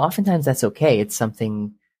 oftentimes that's okay. It's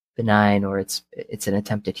something benign, or it's an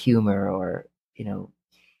attempt at humor, or,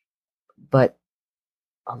 but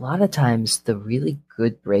a lot of times the really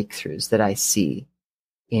good breakthroughs that I see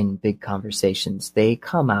in big conversations, they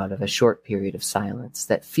come out of a short period of silence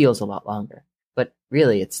that feels a lot longer, but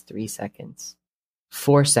really it's 3 seconds.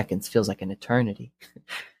 4 seconds feels like an eternity.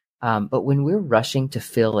 But when we're rushing to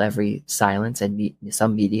fill every silence, and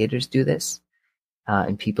some mediators do this,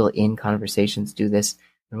 and people in conversations do this,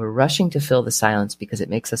 when we're rushing to fill the silence because it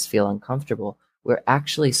makes us feel uncomfortable, we're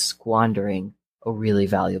actually squandering a really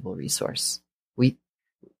valuable resource.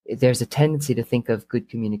 There's a tendency to think of good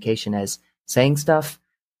communication as saying stuff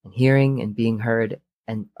and hearing and being heard,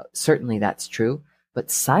 and certainly that's true, but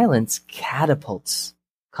silence catapults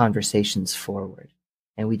conversations forward,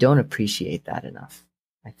 and we don't appreciate that enough,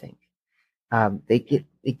 I think.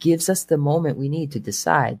 It gives us the moment we need to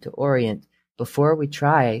decide, to orient, before we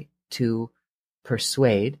try to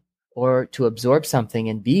persuade or to absorb something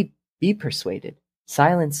and be persuaded.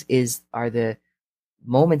 Silence are the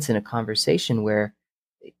moments in a conversation where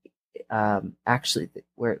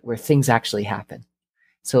where things actually happen.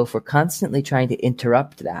 So if we're constantly trying to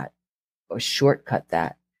interrupt that or shortcut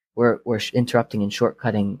that, we're interrupting and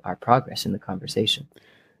shortcutting our progress in the conversation.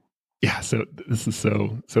 Yeah, so this is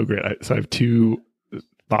so great. So I have two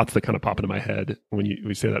thoughts that kind of pop into my head when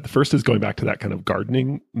we say that. The first is going back to that kind of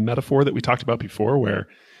gardening metaphor that we talked about before, where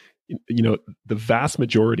the vast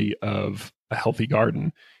majority of a healthy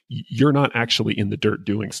garden, you're not actually in the dirt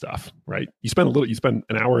doing stuff, right? You spend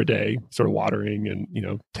an hour a day sort of watering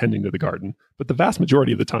and tending to the garden, but the vast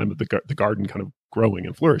majority of the time of the garden kind of growing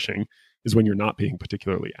and flourishing is when you're not being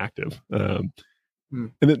particularly active. And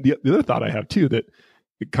then the other thought I have too, that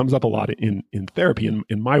it comes up a lot in therapy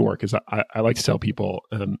in my work, is I like to tell people,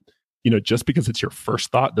 just because it's your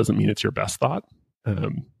first thought doesn't mean it's your best thought.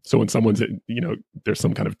 So when someone's, there's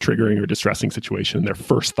some kind of triggering or distressing situation, their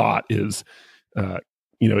first thought is,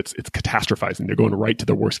 it's catastrophizing. They're going right to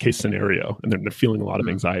the worst case scenario, and they're feeling a lot of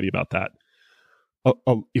anxiety about that.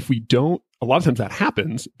 If we don't, a lot of times that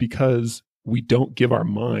happens because we don't give our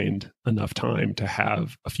mind enough time to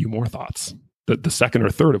have a few more thoughts. The second or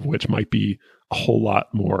third of which might be a whole lot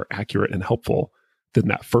more accurate and helpful than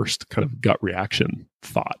that first kind of gut reaction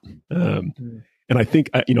thought. And I think,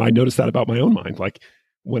 I noticed that about my own mind. Like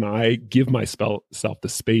when I give myself the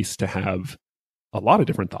space to have a lot of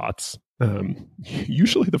different thoughts,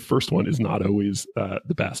 usually the first one is not always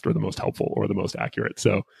the best or the most helpful or the most accurate.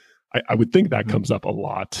 So I would think that comes up a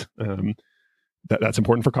lot. That's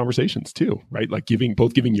important for conversations too, right? Like giving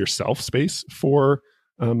yourself space for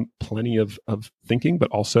plenty of thinking,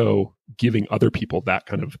 but also giving other people that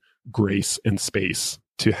kind of grace and space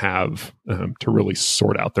to have to really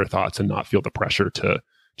sort out their thoughts and not feel the pressure to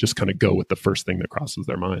just kind of go with the first thing that crosses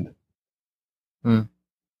their mind.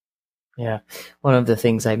 Yeah. One of the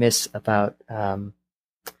things I miss about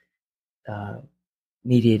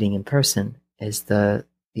mediating in person is the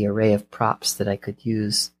array of props that I could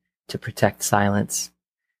use to protect silence.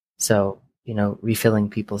 So, refilling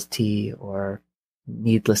people's tea or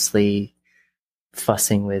needlessly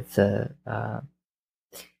fussing with the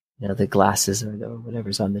glasses or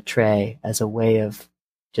whatever's on the tray as a way of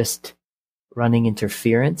just running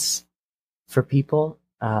interference for people,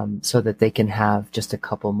 so that they can have just a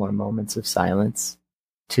couple more moments of silence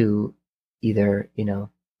to either,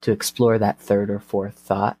 to explore that third or fourth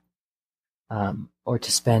thought, or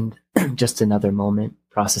to spend just another moment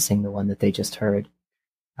processing the one that they just heard.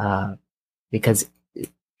 Because,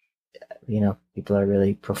 people are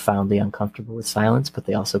really profoundly uncomfortable with silence, but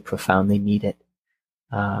they also profoundly need it.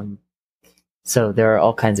 So there are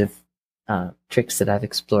all kinds of tricks that I've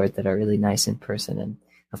explored that are really nice in person. And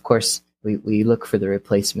of course, we look for the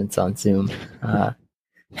replacements on Zoom.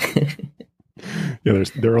 Yeah,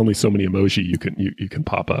 there are only so many emoji you can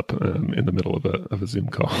pop up in the middle of a Zoom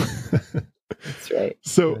call. That's right.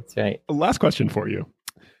 So, that's right. Last question for you.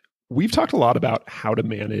 We've talked a lot about how to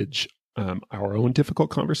manage our own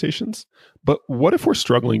difficult conversations, but what if we're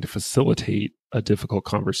struggling to facilitate a difficult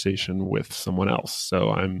conversation with someone else?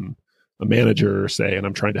 So I'm a manager, say, and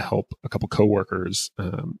I'm trying to help a couple coworkers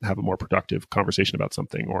have a more productive conversation about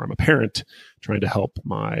something, or I'm a parent trying to help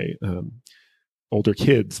my older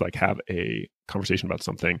kids have a conversation about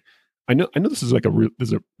something. I know this is we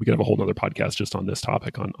could have a whole nother podcast just on this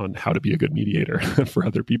topic on how to be a good mediator for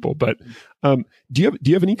other people. But do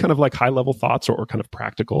you have any kind of high level thoughts or kind of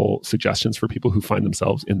practical suggestions for people who find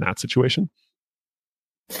themselves in that situation?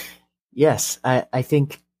 Yes, I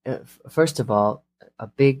think first of all, a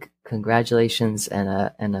big congratulations and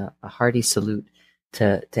a hearty salute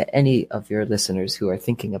to any of your listeners who are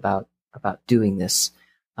thinking about doing this,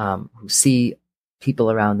 who see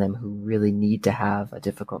people around them who really need to have a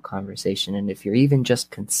difficult conversation. And if you're even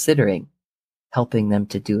just considering helping them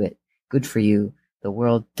to do it, good for you. The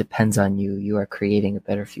world depends on you. You are creating a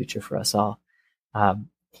better future for us all. And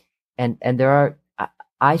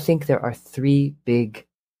I think there are three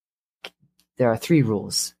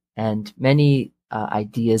rules, and many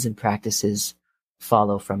ideas and practices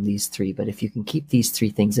follow from these three. But if you can keep these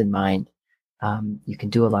three things in mind, you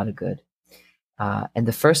can do a lot of good. And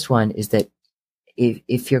the first one is that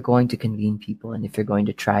if you're going to convene people, and if you're going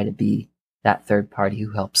to try to be that third party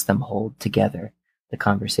who helps them hold together the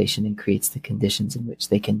conversation and creates the conditions in which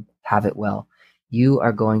they can have it well, you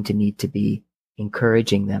are going to need to be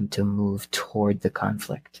encouraging them to move toward the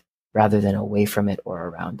conflict rather than away from it or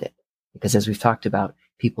around it. Because as we've talked about,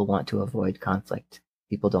 people want to avoid conflict.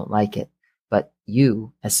 People don't like it. But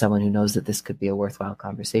you, as someone who knows that this could be a worthwhile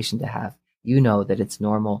conversation to have, you know that it's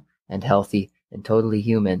normal and healthy and totally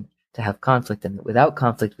human to have conflict. And without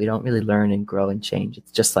conflict, we don't really learn and grow and change.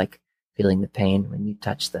 It's just like feeling the pain when you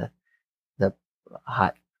touch the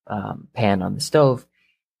hot pan on the stove.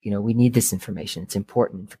 We need this information. It's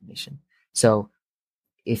important information. So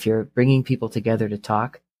if you're bringing people together to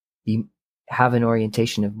talk, you have an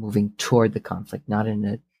orientation of moving toward the conflict, not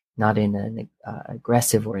in an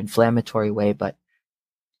aggressive or inflammatory way, but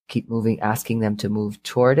keep moving, asking them to move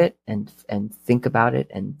toward it and think about it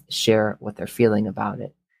and share what they're feeling about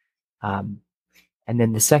it. And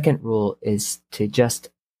then the second rule is to just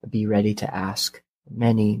be ready to ask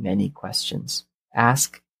many, many questions.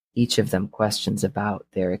 Ask each of them questions about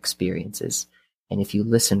their experiences. And if you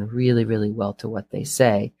listen really, really well to what they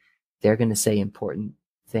say, they're going to say important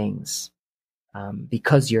things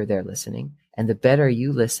because you're there listening. And the better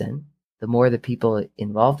you listen, the more the people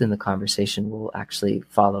involved in the conversation will actually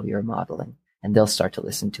follow your modeling, and they'll start to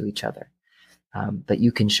listen to each other. But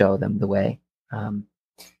you can show them the way.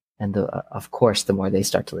 And of course, the more they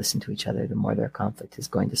start to listen to each other, the more their conflict is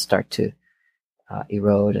going to start to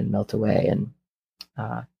erode and melt away.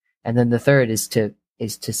 And then the third is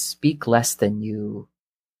to speak less than you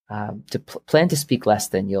plan to speak less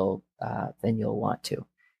than you'll want to.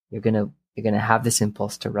 You're gonna have this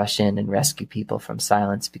impulse to rush in and rescue people from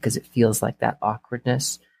silence because it feels like that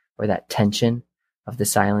awkwardness or that tension of the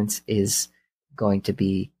silence is going to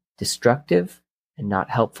be destructive and not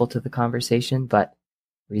helpful to the conversation. But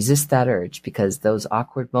resist that urge, because those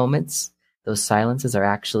awkward moments, those silences are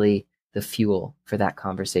actually the fuel for that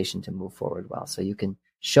conversation to move forward well. So you can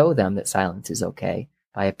show them that silence is okay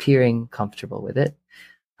by appearing comfortable with it,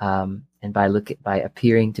 and by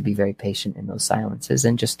appearing to be very patient in those silences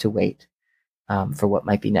and just to wait for what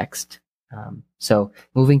might be next. So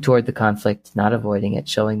moving toward the conflict, not avoiding it,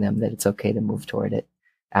 showing them that it's okay to move toward it,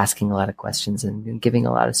 asking a lot of questions and giving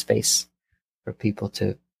a lot of space for people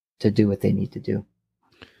to do what they need to do.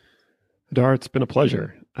 Hadar, it's been a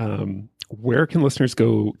pleasure. Where can listeners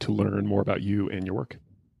go to learn more about you and your work?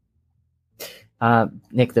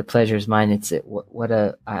 Nick, the pleasure is mine.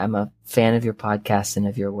 I'm a fan of your podcast and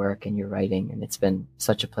of your work and your writing, and it's been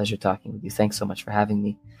such a pleasure talking with you. Thanks so much for having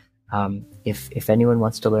me. If anyone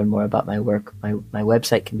wants to learn more about my work, my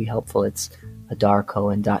website can be helpful. It's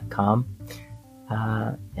adarcohen.com,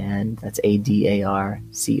 and that's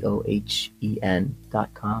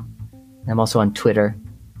ADARCOHEN.com. I'm also on Twitter.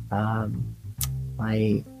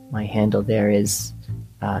 My handle there is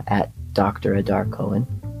at Dr. Adar Cohen.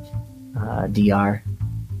 Dr.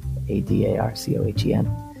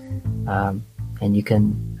 Adarcohen, and you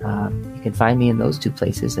can find me in those two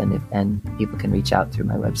places, and people can reach out through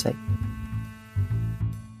my website.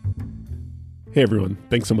 Hey everyone,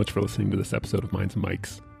 thanks so much for listening to this episode of Minds and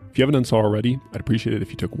Mics. If you haven't done so already, I'd appreciate it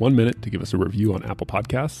if you took 1 minute to give us a review on Apple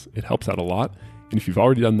Podcasts. It helps out a lot, and if you've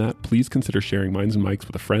already done that, please consider sharing Minds and Mics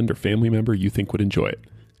with a friend or family member you think would enjoy it.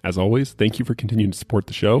 As always, thank you for continuing to support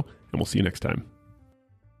the show, and we'll see you next time.